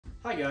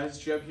Hi guys,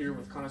 Jeb here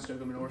with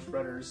Conestoga Manure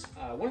Spreaders.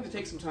 I wanted to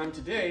take some time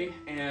today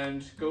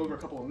and go over a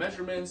couple of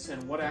measurements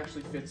and what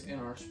actually fits in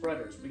our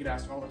spreaders. We get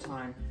asked all the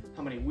time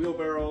how many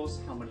wheelbarrows,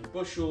 how many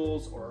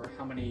bushels, or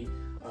how many,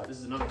 this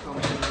is another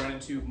common thing we run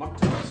into, muck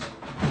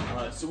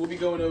tubs. So we'll be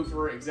going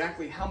over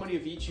exactly how many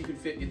of each you can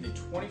fit in the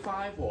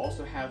 25. We'll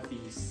also have the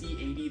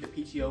C80, the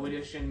PTO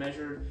edition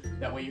measured.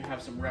 That way you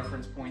have some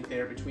reference point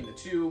there between the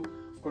two.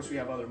 Of course we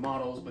have other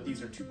models, but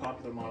these are two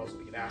popular models that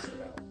we get asked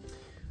about.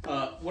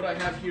 What I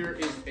have here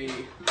is a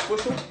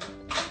bushel.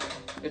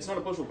 It's not a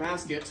bushel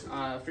basket.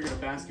 I figured a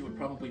basket would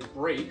probably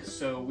break,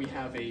 so we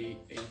have a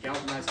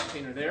galvanized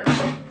container there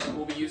that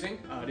we'll be using.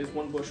 It is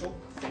 1 bushel,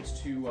 thanks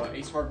to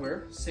Ace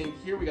Hardware. Same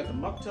here, we got the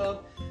muck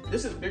tub.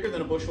 This is bigger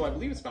than a bushel. I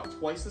believe it's about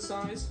twice the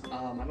size.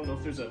 I don't know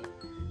if there's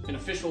an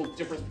official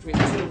difference between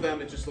the two of them.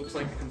 It just looks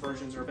like the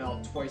conversions are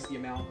about twice the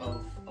amount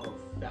of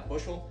that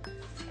bushel.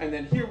 And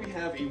then here we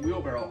have a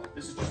wheelbarrow.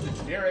 This is just a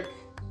generic,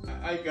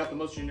 I got the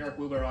most generic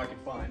wheelbarrow I could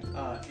find.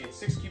 It's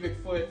 6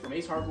 cubic foot from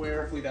Ace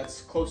Hardware. Hopefully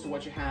that's close to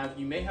what you have.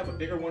 You may have a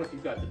bigger one if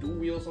you've got the dual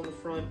wheels on the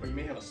front, or you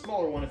may have a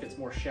smaller one if it's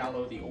more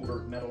shallow. The older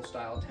metal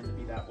style tend to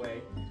be that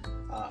way.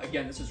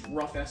 Again, this is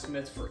rough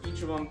estimates for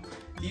each of them.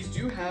 These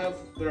do have,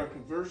 there are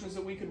conversions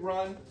that we could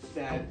run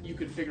that you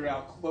could figure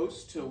out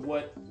close to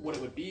what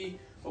it would be,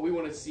 but we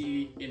want to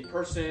see in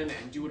person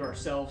and do it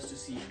ourselves to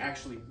see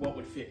actually what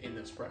would fit in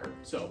this spreader.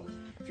 So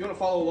if you want to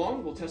follow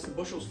along, we'll test the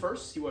bushels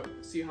first,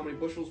 see how many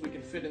bushels we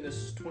can fit in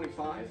this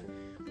 25.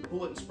 We'll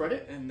pull it and spread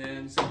it, and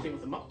then same thing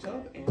with the muck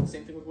tub, and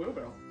same thing with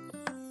wheelbarrow.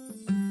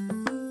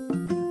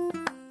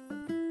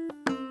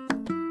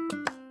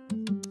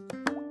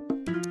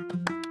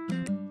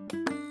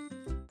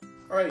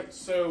 Alright,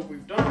 so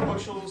we've done the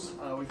bushels.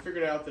 We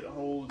figured out that it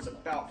holds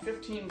about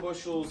 15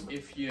 bushels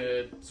if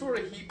you sort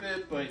of heap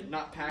it, but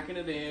not packing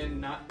it in,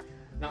 not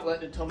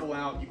letting it tumble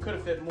out. You could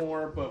have fit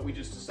more, but we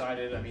just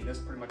decided, I mean, this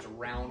is pretty much a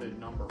rounded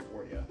number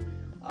for you.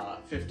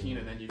 15,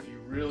 and then if you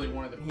really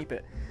wanted to heap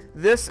it.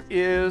 This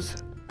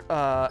is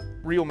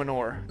real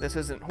manure. This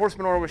isn't horse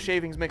manure with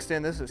shavings mixed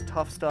in. This is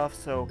tough stuff,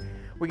 so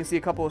we can see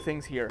a couple of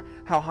things here.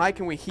 How high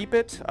can we heap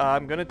it?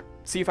 I'm gonna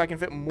see if I can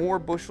fit more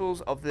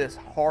bushels of this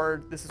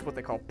hard, this is what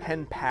they call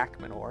pen pack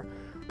manure.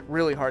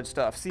 Really hard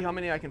stuff. See how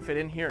many I can fit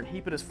in here and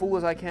heap it as full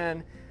as I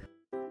can.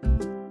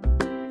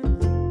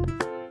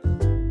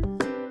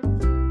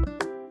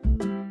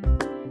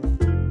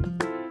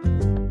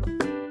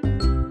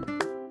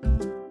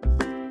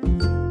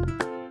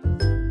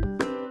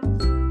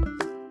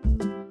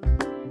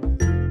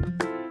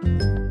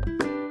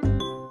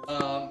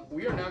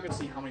 We are now going to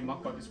see how many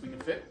muck buckets we can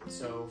fit,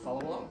 so follow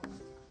along.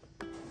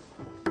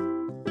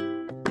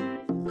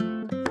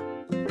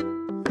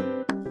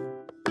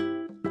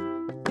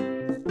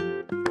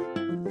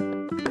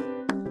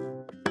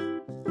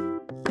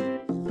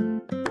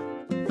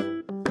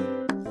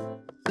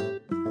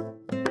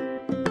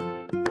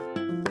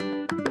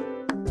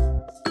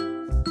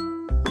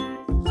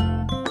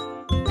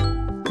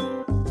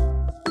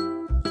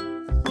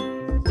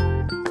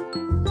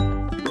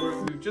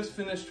 We've just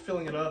finished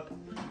filling it up.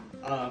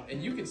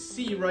 And you can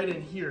see right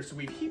in here, so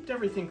we've heaped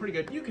everything pretty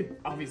good. You could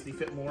obviously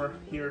fit more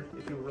here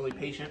if you were really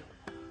patient.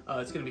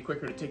 It's going to be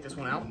quicker to take this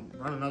one out and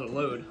run another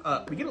load.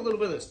 We get a little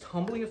bit of this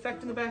tumbling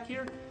effect in the back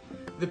here.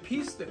 The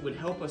piece that would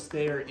help us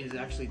there is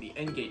actually the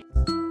end gate.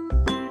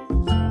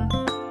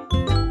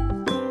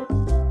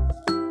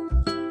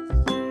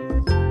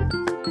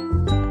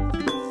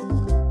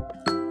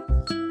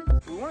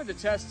 We wanted to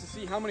test to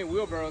see how many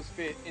wheelbarrows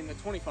fit in the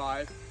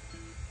 25.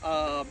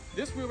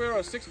 This wheelbarrow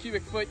is 6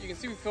 cubic foot. You can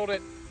see we filled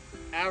it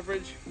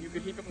average. You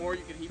could heap it more,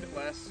 you could heap it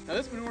less. Now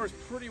this manure is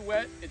pretty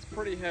wet, it's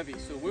pretty heavy,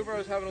 so the wheelbarrow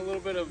is having a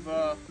little bit of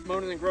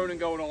moaning and groaning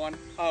going on.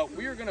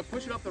 We are going to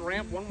push it up the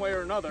ramp one way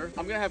or another.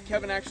 I'm going to have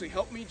Kevin actually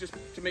help me just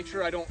to make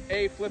sure I don't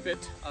A, flip it,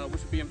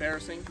 which would be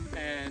embarrassing,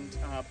 and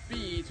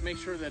B, to make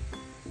sure that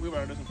the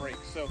wheelbarrow doesn't break.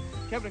 So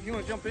Kevin, if you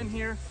want to jump in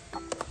here.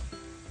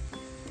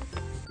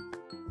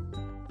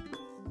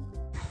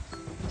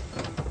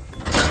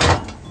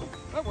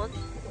 That works.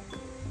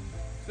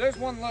 So there's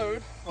one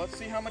load. Let's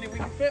see how many we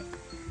can fit.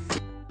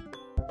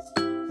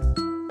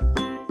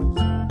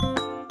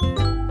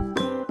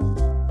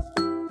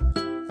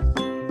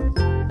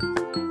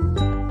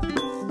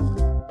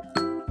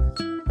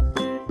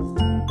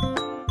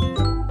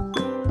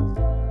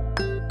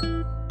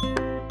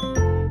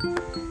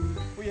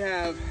 We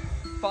have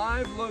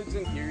 5 loads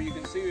in here. You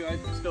can see I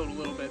spilled a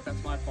little bit.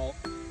 That's my fault.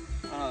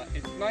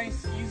 It's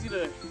nice, easy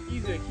to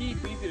heap,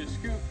 easy to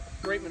scoop.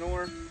 Great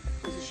manure.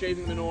 This is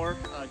shaving manure,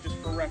 just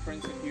for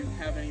reference if you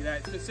have any of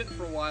that. It's been sitting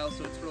for a while,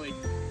 so it's really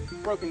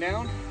broken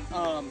down.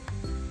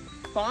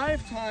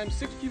 5 times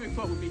 6 cubic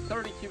foot would be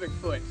 30 cubic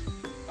foot.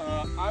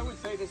 I would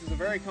say this is a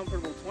very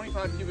comfortable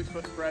 25 cubic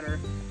foot spreader.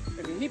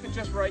 If you heap it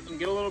just right, you can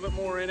get a little bit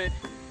more in it.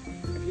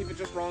 If you heap it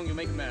just wrong, you'll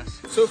make a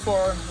mess. So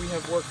far, we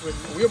have worked with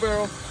a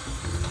wheelbarrow,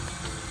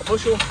 a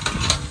bushel,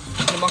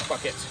 and a muck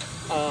bucket.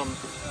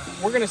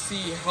 We're gonna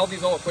see how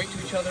these all equate to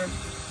each other.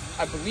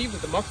 I believe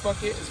that the muck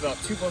bucket is about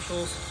 2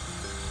 bushels,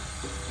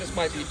 this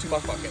might be 2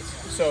 muck buckets.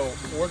 So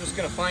we're just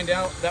gonna find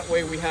out. That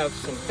way we have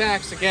some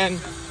facts. Again,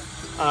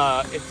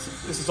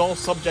 this is all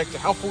subject to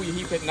how full you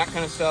heap it and that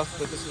kind of stuff,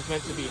 but this is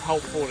meant to be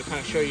helpful to kind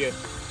of show you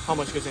how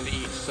much goes into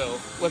each. So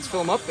let's fill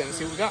them up then and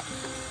see what we got.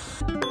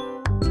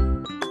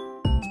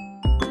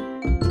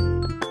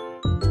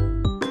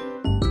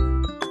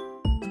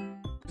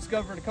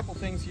 Discovered a couple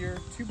things here.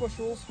 2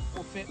 bushels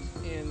will fit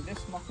in this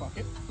muck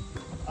bucket.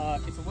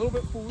 It's a little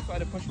bit full, so I had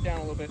to push it down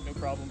a little bit, no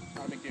problem,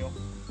 not a big deal.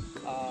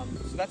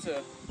 So that's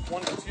a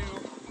 1 to 2,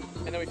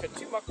 and then we fit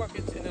 2 muck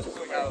buckets in this,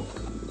 so we have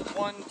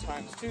 1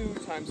 times 2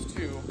 times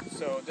 2,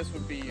 so this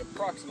would be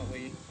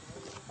approximately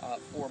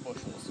 4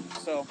 bushels.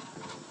 So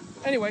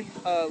anyway,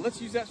 let's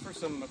use that for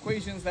some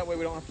equations, that way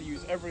we don't have to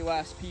use every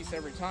last piece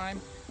every time.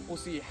 We'll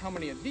see how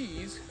many of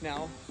these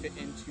now fit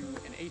into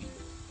an 80.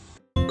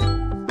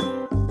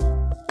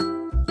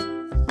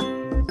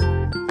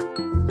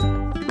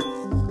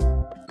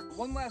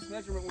 One last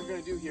measurement we're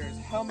going to do here is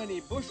how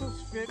many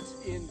bushels fit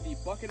in the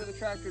bucket of the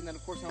tractor, and then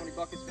of course how many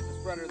buckets fit the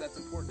spreader. That's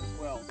important as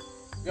well.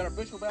 We've got our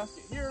bushel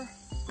basket here.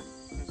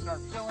 We're going to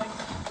start filling.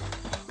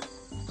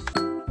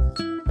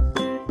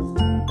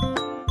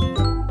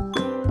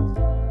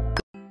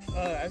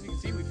 As you can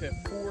see, we fit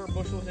 4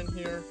 bushels in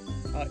here.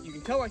 You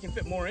can tell I can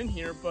fit more in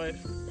here, but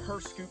per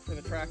scoop for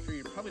the tractor,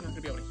 you're probably not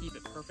going to be able to heap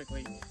it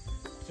perfectly.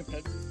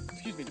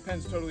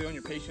 Depends totally on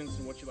your patience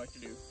and what you like to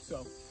do.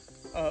 So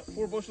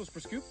 4 bushels per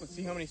scoop. Let's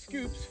see how many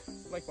scoops,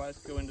 likewise,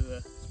 go into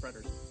the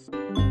spreaders.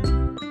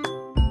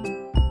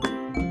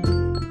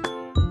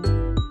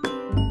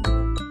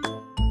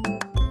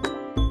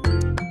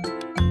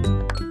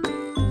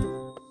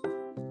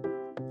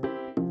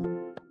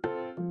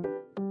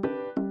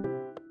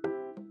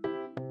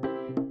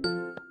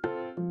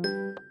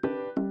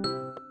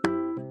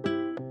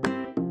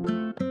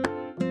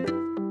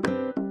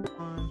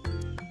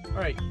 All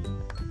right.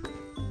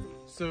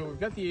 So we've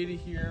got the 80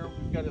 here,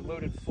 we've got it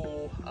loaded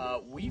full.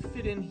 We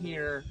fit in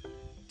here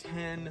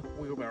 10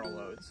 wheelbarrow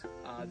loads.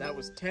 That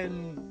was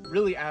 10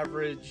 really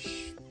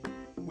average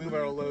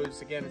wheelbarrow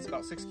loads. Again, it's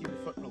about 6 cubic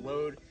foot per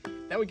load.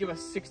 That would give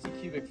us 60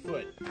 cubic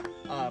foot.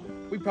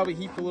 We probably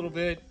heaped a little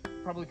bit,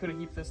 probably could have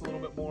heaped this a little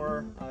bit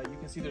more. You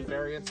can see there's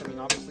variance. I mean,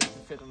 obviously you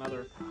can fit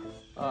another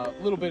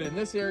little bit in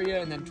this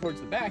area, and then towards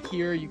the back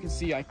here, you can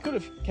see I could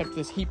have kept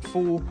this heaped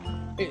full.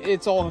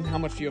 It's all on how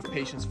much you have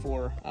patience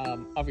for.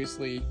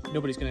 Obviously,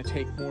 nobody's going to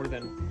take more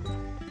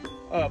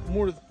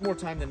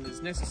time than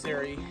is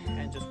necessary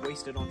and just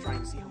waste it on trying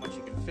to see how much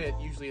you can fit.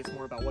 Usually, it's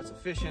more about what's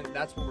efficient.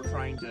 That's what we're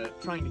trying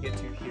to get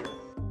to here.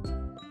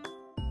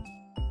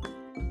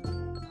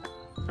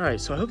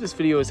 Alright, so I hope this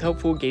video is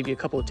helpful, gave you a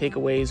couple of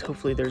takeaways.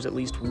 Hopefully there's at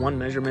least one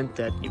measurement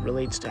that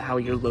relates to how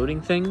you're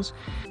loading things.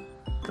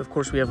 Of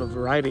course, we have a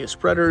variety of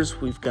spreaders.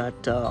 We've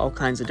got all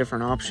kinds of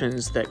different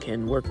options that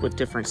can work with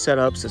different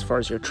setups as far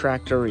as your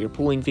tractor or your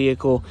pulling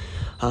vehicle.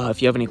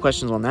 If you have any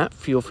questions on that,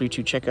 feel free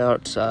to check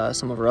out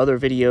some of our other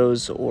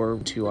videos or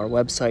to our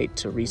website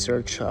to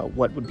research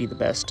what would be the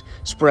best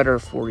spreader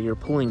for your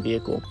pulling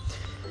vehicle.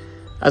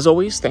 As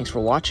always, thanks for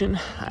watching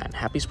and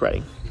happy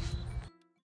spreading.